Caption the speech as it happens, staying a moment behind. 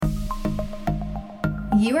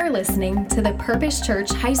You are listening to the Purpose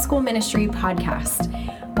Church High School Ministry podcast.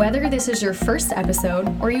 Whether this is your first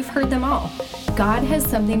episode or you've heard them all, God has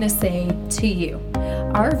something to say to you.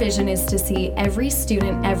 Our vision is to see every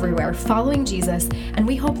student everywhere following Jesus, and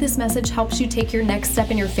we hope this message helps you take your next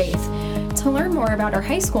step in your faith. To learn more about our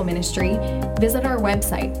high school ministry, visit our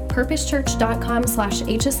website,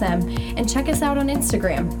 purposechurch.com/HSM, and check us out on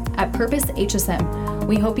Instagram at PurposeHSM.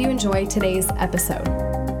 We hope you enjoy today's episode.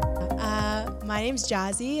 My name's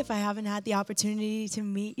Jazzy, if I haven't had the opportunity to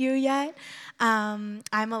meet you yet. I'm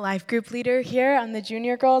a life group leader here. I'm the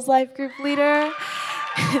junior girls life group leader.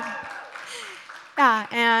 Yeah,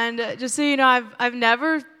 and just so you know, I've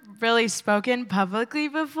never really spoken publicly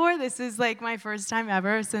before. This is like my first time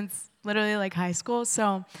ever since literally like high school.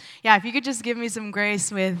 So yeah, if you could just give me some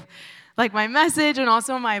grace with like my message and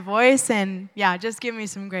also my voice, and yeah, just give me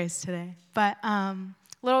some grace today. But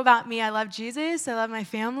a little about me: I love Jesus, I love my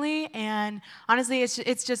family, and honestly,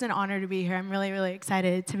 it's just an honor to be here. I'm really, really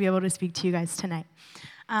excited to be able to speak to you guys tonight.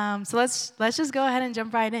 So let's just go ahead and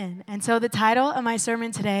jump right in. And so the title of my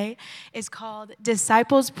sermon today is called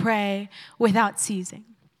Disciples Pray Without Ceasing.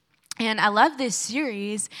 And I love this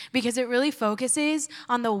series because it really focuses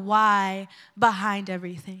on the why behind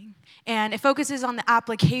everything. And it focuses on the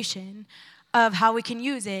application of how we can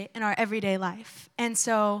use it in our everyday life. And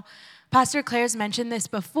so Pastor Claire's mentioned this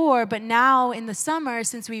before, but now in the summer,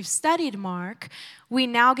 since we've studied Mark, we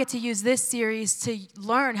now get to use this series to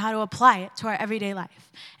learn how to apply it to our everyday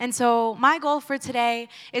life. And so my goal for today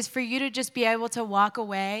is for you to just be able to walk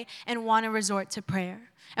away and want to resort to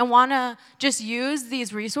prayer and want to just use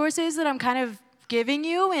these resources that I'm kind of giving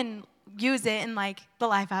you and use it in like the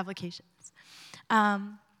life applications.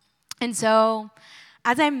 And so,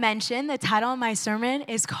 as I mentioned, the title of my sermon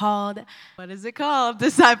is called, what is it called?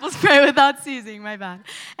 Disciples Pray Without Ceasing, my bad.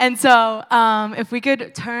 And so if we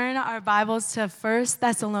could turn our Bibles to 1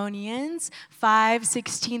 Thessalonians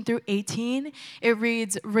 5:16 through 18, it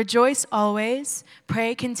reads, "Rejoice always,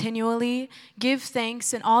 pray continually, give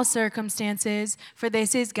thanks in all circumstances, for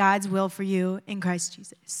this is God's will for you in Christ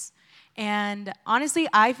Jesus." And honestly,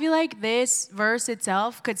 I feel like this verse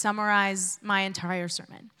itself could summarize my entire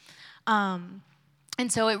sermon. And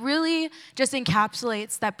so it really just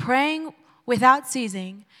encapsulates that praying without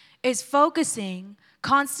ceasing is focusing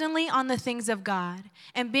constantly on the things of God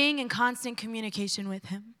and being in constant communication with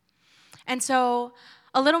Him. And so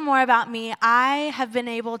a little more about me: I have been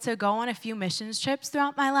able to go on a few missions trips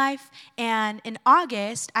throughout my life. And in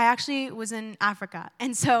August, I actually was in Africa.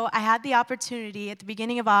 And so I had the opportunity at the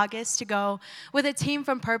beginning of August to go with a team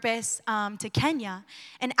from Purpose to Kenya.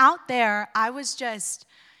 And out there, I was just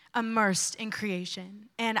immersed in creation.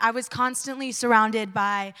 And I was constantly surrounded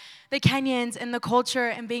by the Kenyans and the culture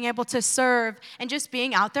and being able to serve and just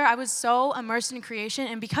being out there. I was so immersed in creation,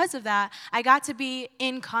 and because of that, I got to be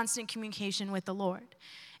in constant communication with the Lord.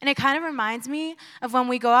 And it kind of reminds me of when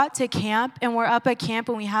we go out to camp and we're up at camp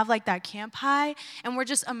and we have like that camp high and we're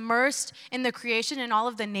just immersed in the creation and all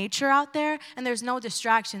of the nature out there, and there's no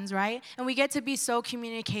distractions, right? And we get to be so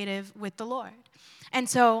communicative with the Lord. And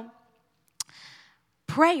so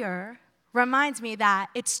prayer reminds me that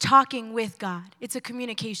it's talking with God. It's a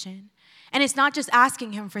communication. And it's not just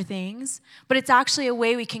asking Him for things, but it's actually a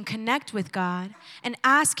way we can connect with God and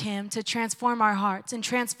ask Him to transform our hearts and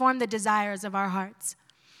transform the desires of our hearts.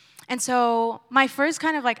 And so my first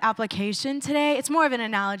kind of like application today, it's more of an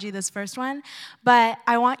analogy, this first one, but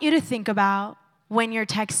I want you to think about when you're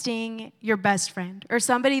texting your best friend or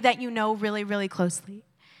somebody that you know really, really closely.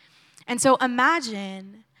 And so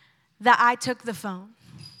imagine that I took the phone.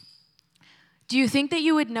 Do you think that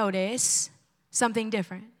you would notice something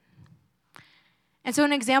different? And so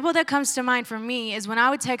an example that comes to mind for me is when I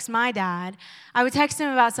would text my dad, I would text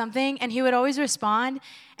him about something, and he would always respond,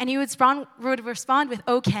 and he would respond with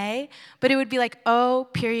okay, but it would be like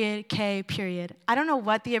O.K. I don't know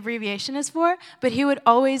what the abbreviation is for, but he would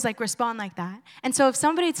always like respond like that. And so if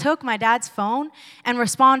somebody took my dad's phone and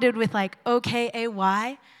responded with like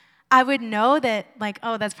OKAY, I would know that, like,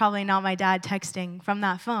 oh, that's probably not my dad texting from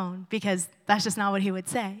that phone, because that's just not what he would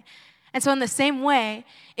say. And so in the same way,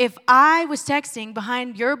 if I was texting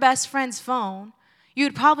behind your best friend's phone,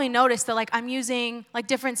 you'd probably notice that, like, I'm using, like,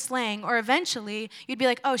 different slang, or eventually you'd be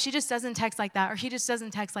like, oh, she just doesn't text like that, or he just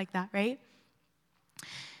doesn't text like that, right?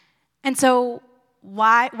 And so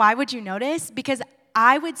why would you notice? Because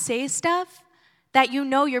I would say stuff that you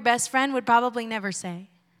know your best friend would probably never say.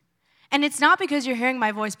 And it's not because you're hearing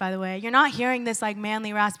my voice, by the way. You're not hearing this like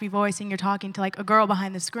manly, raspy voice and you're talking to like a girl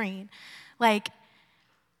behind the screen. Like,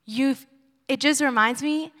 it just reminds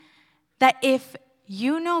me that if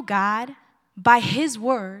you know God by His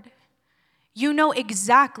word, you know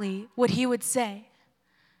exactly what He would say.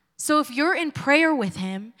 So if you're in prayer with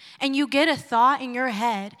him and you get a thought in your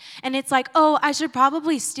head and it's like, oh, I should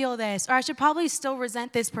probably steal this, or I should probably still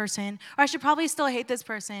resent this person, or I should probably still hate this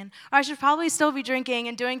person, or I should probably still be drinking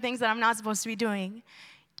and doing things that I'm not supposed to be doing,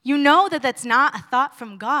 you know that that's not a thought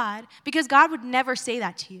from God, because God would never say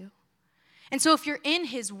that to you. And so if you're in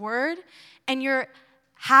his word and you're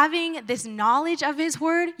having this knowledge of his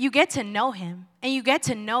word, you get to know him and you get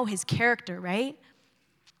to know his character, right?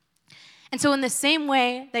 And so in the same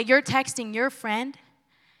way that you're texting your friend,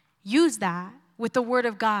 use that with the word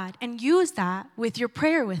of God and use that with your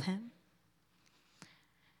prayer with him.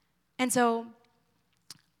 And so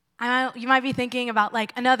you might be thinking about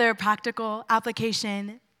like another practical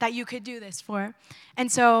application that you could do this for. And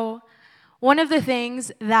so one of the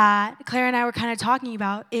things that Claire and I were kind of talking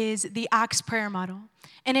about is the Acts prayer model.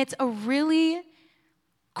 And it's a really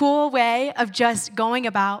cool way of just going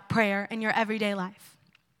about prayer in your everyday life.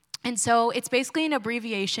 And so it's basically an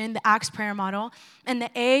abbreviation, the Acts prayer model. And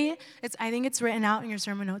the A, I think it's written out in your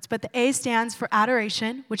sermon notes, but the A stands for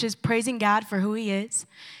adoration, which is praising God for who he is.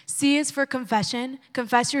 C is for confession,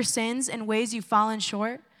 confess your sins and ways you've fallen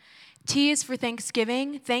short. T is for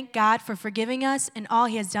thanksgiving, thank God for forgiving us and all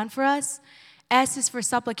he has done for us. S is for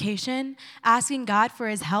supplication, asking God for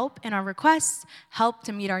his help in our requests, help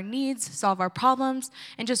to meet our needs, solve our problems,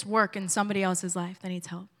 and just work in somebody else's life that needs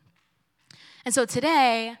help. And so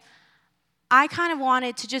today, I kind of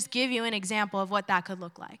wanted to just give you an example of what that could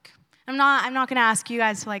look like. I'm not going to ask you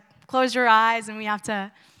guys to like close your eyes and we have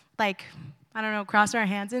to like, I don't know, cross our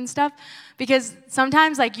hands and stuff, because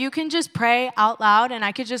sometimes like you can just pray out loud and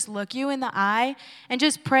I could just look you in the eye and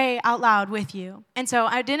just pray out loud with you. And so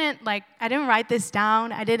I didn't write this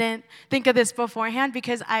down. I didn't think of this beforehand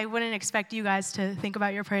because I wouldn't expect you guys to think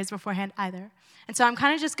about your prayers beforehand either. And so I'm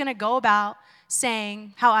kind of just going to go about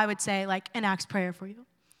saying how I would say like an Acts prayer for you.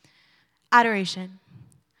 Adoration.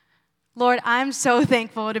 Lord, I'm so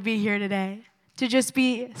thankful to be here today, to just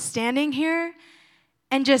be standing here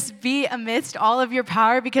and just be amidst all of your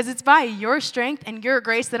power, because it's by your strength and your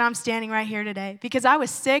grace that I'm standing right here today, because I was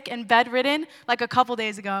sick and bedridden like a couple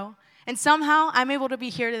days ago. And somehow I'm able to be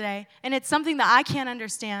here today. And it's something that I can't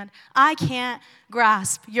understand. I can't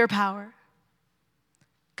grasp your power.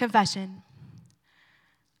 Confession.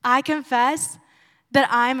 I confess that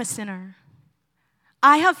I'm a sinner.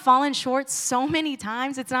 I have fallen short so many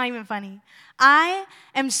times, it's not even funny. I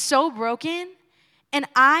am so broken, and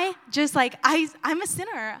I'm a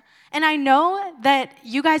sinner. And I know that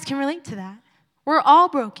you guys can relate to that. We're all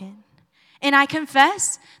broken. And I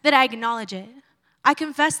confess that I acknowledge it. I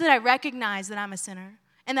confess that I recognize that I'm a sinner,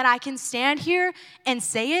 and that I can stand here and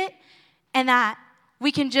say it, and that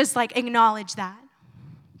we can just like acknowledge that.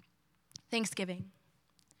 Thanksgiving.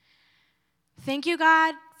 Thank you,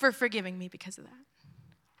 God, for forgiving me because of that.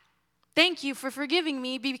 Thank you for forgiving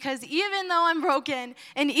me, because even though I'm broken,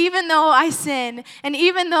 and even though I sin, and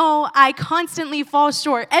even though I constantly fall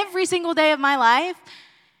short every single day of my life,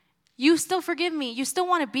 you still forgive me. You still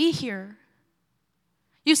want to be here.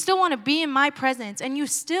 You still want to be in my presence, and you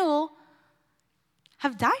still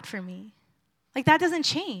have died for me. Like, that doesn't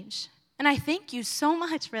change. And I thank you so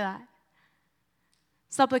much for that.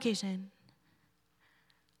 Supplication.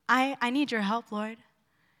 I need your help, Lord.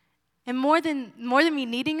 And more than me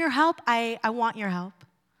needing your help, I want your help.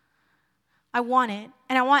 I want it.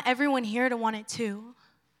 And I want everyone here to want it too.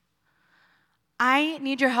 I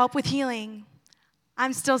need your help with healing.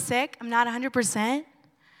 I'm still sick. I'm not 100%.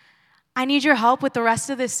 I need your help with the rest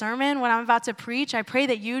of this sermon when I'm about to preach. I pray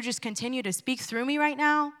that you just continue to speak through me right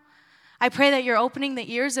now. I pray that you're opening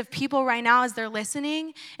the ears of people right now as they're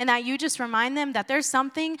listening, and that you just remind them that there's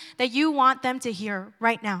something that you want them to hear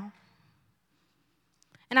right now.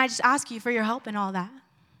 And I just ask you for your help in all that.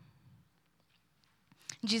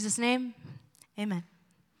 In Jesus' name, amen.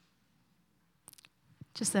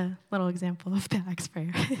 Just a little example of the Acts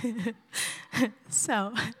prayer.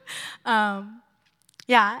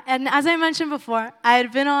 And as I mentioned before, I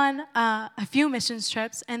had been on a few missions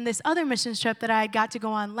trips, and this other missions trip that I got to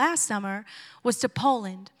go on last summer was to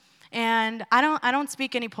Poland. And I don't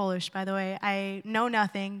speak any Polish, by the way. I know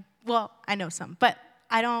nothing. Well, I know some, but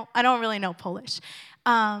I don't really know Polish.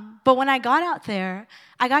 But when I got out there,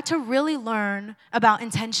 I got to really learn about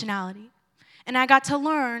intentionality. And I got to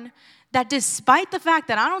learn that despite the fact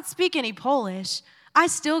that I don't speak any Polish, I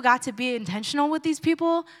still got to be intentional with these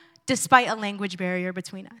people despite a language barrier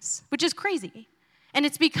between us, which is crazy. And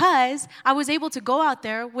it's because I was able to go out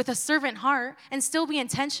there with a servant heart and still be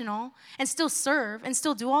intentional and still serve and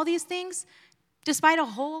still do all these things despite a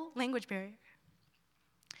whole language barrier.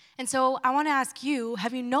 And so I want to ask you,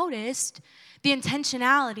 have you noticed the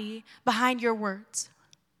intentionality behind your words?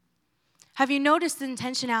 Have you noticed the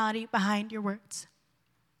intentionality behind your words?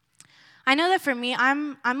 I know that for me,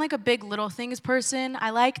 I'm like a big little things person.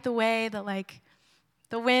 I like the way that like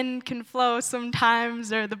the wind can flow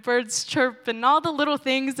sometimes, or the birds chirp, and all the little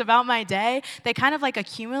things about my day, they kind of like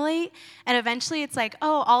accumulate, and eventually it's like,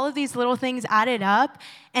 oh, all of these little things added up,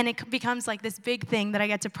 and it becomes like this big thing that I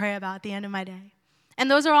get to pray about at the end of my day.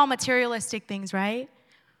 And those are all materialistic things, right?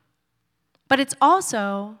 But it's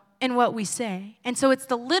also in what we say. And so it's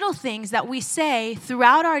the little things that we say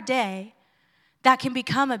throughout our day that can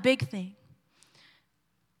become a big thing.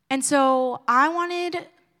 And so I wanted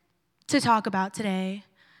to talk about today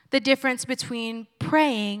the difference between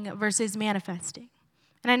praying versus manifesting.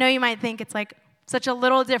 And I know you might think it's like such a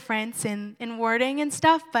little difference in wording and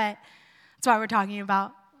stuff, but that's why we're talking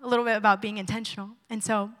about a little bit about being intentional. And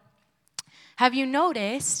so have you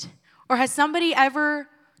noticed, or has somebody ever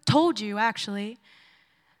told you actually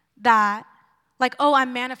that like, oh,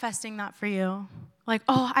 I'm manifesting that for you? Like,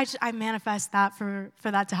 oh, I manifest that for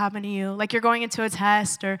that to happen to you. Like you're going into a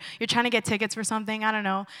test, or you're trying to get tickets for something. I don't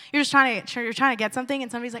know. You're trying to get something,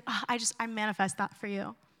 and somebody's like, oh, I manifest that for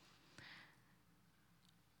you.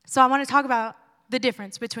 So I want to talk about the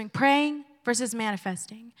difference between praying versus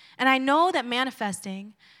manifesting. And I know that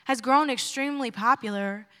manifesting has grown extremely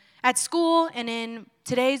popular at school and in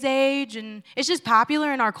today's age, and it's just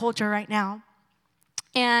popular in our culture right now.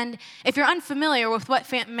 And if you're unfamiliar with what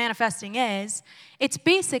manifesting is, it's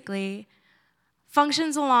basically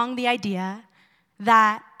functions along the idea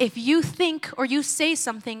that if you think or you say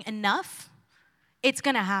something enough, it's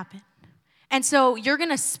going to happen. And so you're going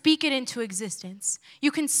to speak it into existence.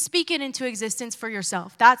 You can speak it into existence for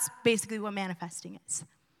yourself. That's basically what manifesting is.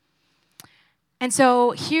 And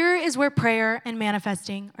so here is where prayer and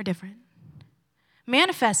manifesting are different.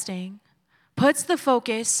 Manifesting puts the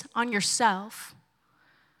focus on yourself,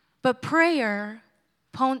 but prayer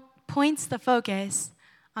points the focus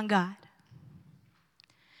on God.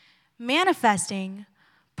 Manifesting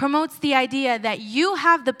promotes the idea that you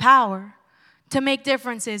have the power to make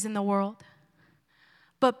differences in the world.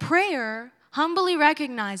 But prayer humbly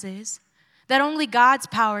recognizes that only God's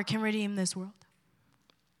power can redeem this world.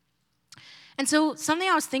 And so something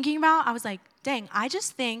I was thinking about, I was like, dang, I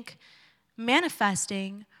just think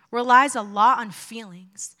manifesting relies a lot on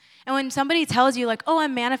feelings. And when somebody tells you like, oh,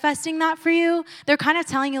 I'm manifesting that for you, they're kind of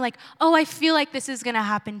telling you like, oh, I feel like this is going to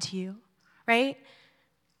happen to you, right?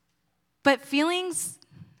 But feelings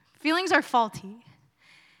are faulty.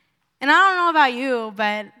 And I don't know about you,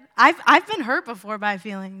 but I've been hurt before by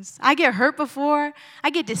feelings. I get hurt before.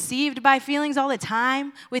 I get deceived by feelings all the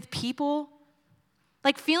time with people.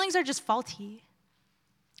 Like feelings are just faulty.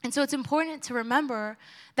 And so it's important to remember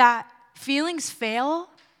that feelings fail,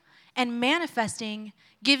 and manifesting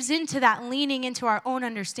gives into that leaning into our own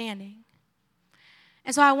understanding.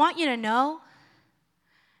 And so I want you to know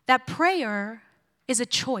that prayer is a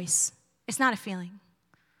choice. It's not a feeling.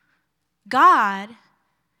 God,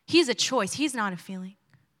 He's a choice. He's not a feeling.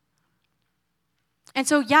 And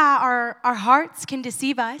so, yeah, our hearts can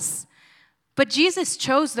deceive us, but Jesus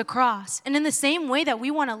chose the cross. And in the same way that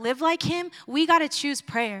we want to live like Him, we got to choose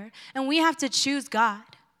prayer, and we have to choose God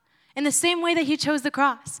in the same way that He chose the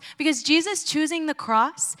cross. Because Jesus choosing the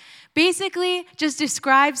cross basically just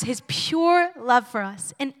describes His pure love for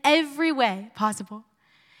us in every way possible.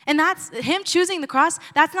 And that's Him choosing the cross.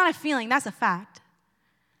 That's not a feeling. That's a fact.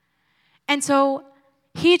 And so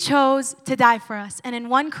He chose to die for us. And in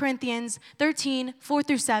 1 Corinthians 13,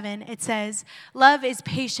 4-7, it says, love is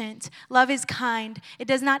patient, love is kind, it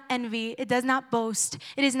does not envy, it does not boast,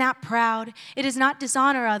 it is not proud, it does not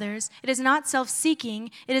dishonor others, it is not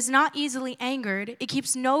self-seeking, it is not easily angered, it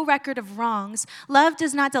keeps no record of wrongs. Love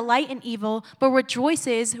does not delight in evil, but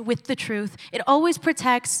rejoices with the truth. It always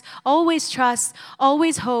protects, always trusts,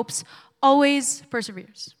 always hopes, always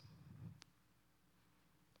perseveres.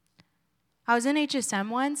 I was in HSM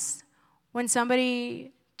once when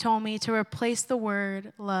somebody told me to replace the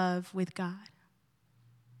word love with God.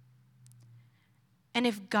 And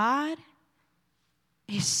if God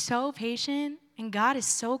is so patient, and God is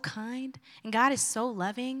so kind, and God is so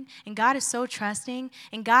loving, and God is so trusting,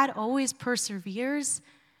 and God always perseveres,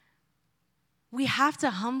 we have to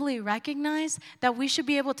humbly recognize that we should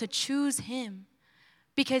be able to choose Him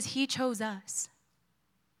because He chose us.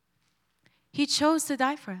 He chose to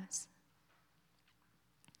die for us.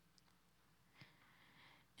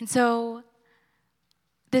 And so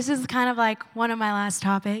this is kind of like one of my last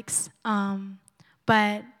topics, but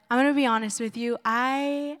I'm going to be honest with you.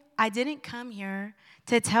 I didn't come here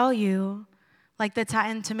to tell you, like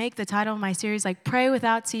and to make the title of my series like "Pray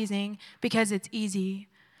Without Ceasing" because it's easy.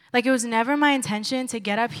 Like, it was never my intention to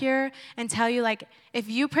get up here and tell you, like, if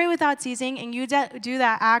you pray without ceasing and you do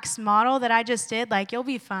that Acts model that I just did, like, you'll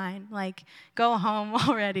be fine. Like, go home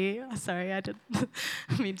already. Sorry, I didn't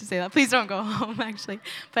mean to say that. Please don't go home, actually.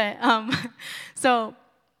 But, so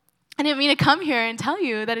I didn't mean to come here and tell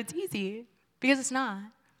you that it's easy, because it's not.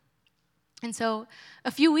 And so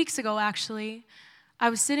a few weeks ago, actually, I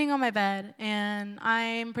was sitting on my bed, and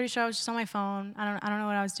I'm pretty sure I was just on my phone. I don't know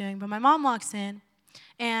what I was doing, but my mom walks in.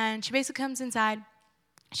 And she basically comes inside.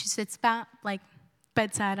 She sits back, like,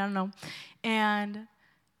 bedside, I don't know. And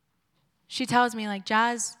she tells me, like,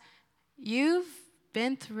 Jazz, you've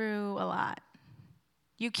been through a lot.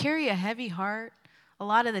 You carry a heavy heart a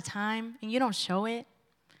lot of the time, and you don't show it.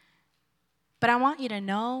 But I want you to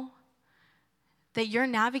know that you're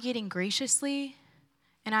navigating graciously,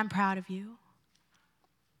 and I'm proud of you.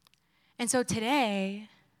 And so today,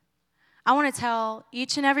 I want to tell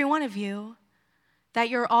each and every one of you that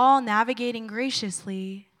you're all navigating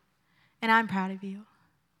graciously, and I'm proud of you.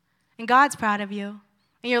 And God's proud of you.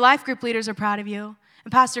 And your life group leaders are proud of you.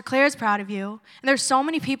 And Pastor Claire's proud of you. And there's so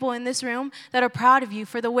many people in this room that are proud of you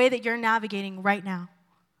for the way that you're navigating right now.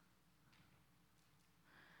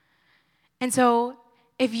 And so,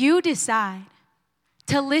 if you decide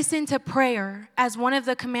to listen to prayer as one of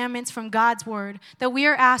the commandments from God's word that we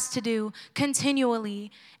are asked to do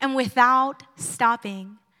continually and without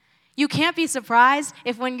stopping, you can't be surprised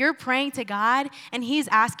if when you're praying to God and he's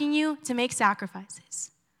asking you to make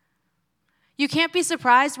sacrifices. You can't be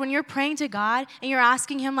surprised when you're praying to God and you're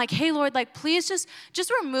asking him, like, hey, Lord, like, please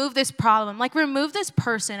just remove this problem. Like, remove this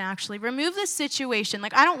person, actually. Remove this situation.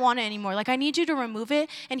 Like, I don't want it anymore. Like, I need you to remove it.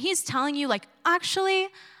 And he's telling you, like, actually,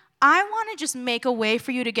 I want to just make a way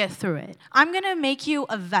for you to get through it. I'm going to make you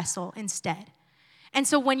a vessel instead. And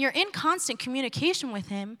so when you're in constant communication with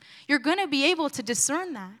him, you're going to be able to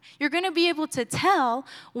discern that. You're going to be able to tell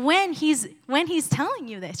when he's telling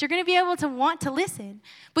you this. You're going to be able to want to listen.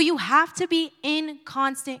 But you have to be in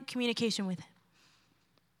constant communication with him.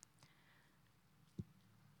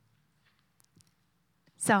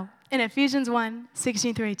 So in Ephesians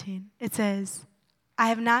 1:16-18, it says, I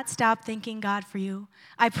have not stopped thanking God for you.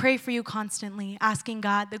 I pray for you constantly, asking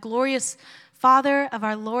God, the glorious Father of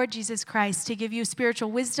our Lord Jesus Christ, to give you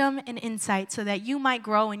spiritual wisdom and insight so that you might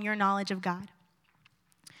grow in your knowledge of God.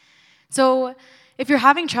 So if you're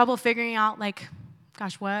having trouble figuring out, like,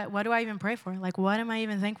 gosh, what do I even pray for? Like, what am I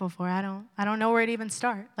even thankful for? I don't know where to even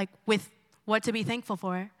start, like, with what to be thankful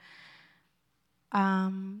for.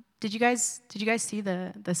 Did you guys see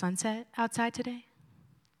the sunset outside today?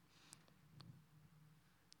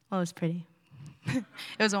 Well, it was pretty. It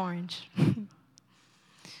was orange.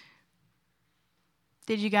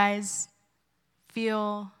 Did you guys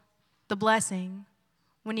feel the blessing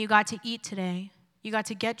when you got to eat today? You got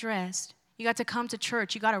to get dressed. You got to come to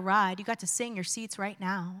church. You got to ride. You got to sit in your seats right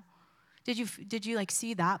now. Did you like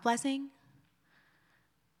see that blessing?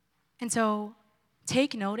 And so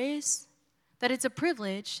take notice that it's a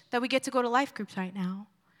privilege that we get to go to life groups right now.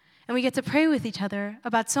 And we get to pray with each other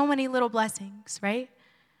about so many little blessings, right?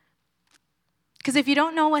 Because if you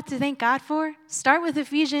don't know what to thank God for, start with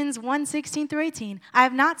Ephesians 1:16-18. I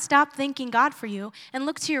have not stopped thanking God for you, and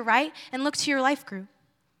look to your right and look to your life group.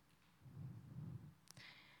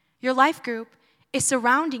 Your life group is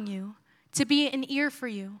surrounding you to be an ear for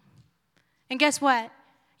you. And guess what?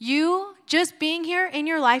 You just being here in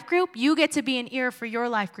your life group, you get to be an ear for your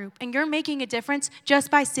life group. And you're making a difference just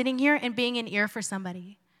by sitting here and being an ear for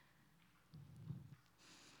somebody.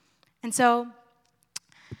 And so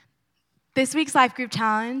this week's Life Group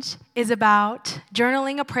Challenge is about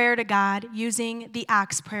journaling a prayer to God using the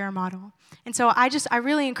Acts prayer model. And so I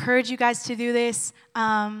really encourage you guys to do this.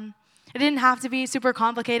 It didn't have to be super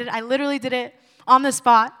complicated. I literally did it on the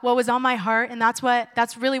spot, what was on my heart, and that's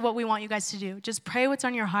really what we want you guys to do. Just pray what's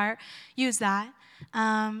on your heart, use that.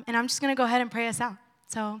 And I'm just going to go ahead and pray us out.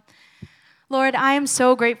 So, Lord, I am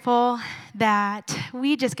so grateful that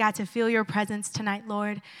we just got to feel your presence tonight,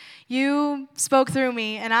 Lord. You spoke through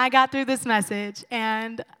me, and I got through this message,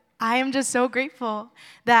 and I am just so grateful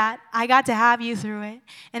that I got to have you through it,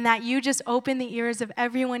 and that you just opened the ears of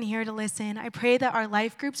everyone here to listen. I pray that our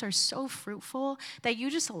life groups are so fruitful, that you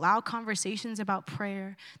just allow conversations about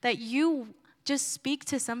prayer, that you just speak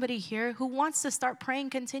to somebody here who wants to start praying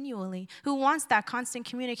continually, who wants that constant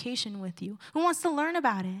communication with you, who wants to learn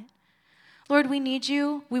about it. Lord, we need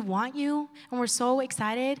you, we want you, and we're so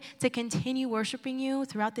excited to continue worshiping you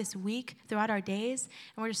throughout this week, throughout our days,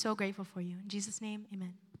 and we're just so grateful for you. In Jesus' name,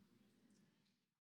 amen.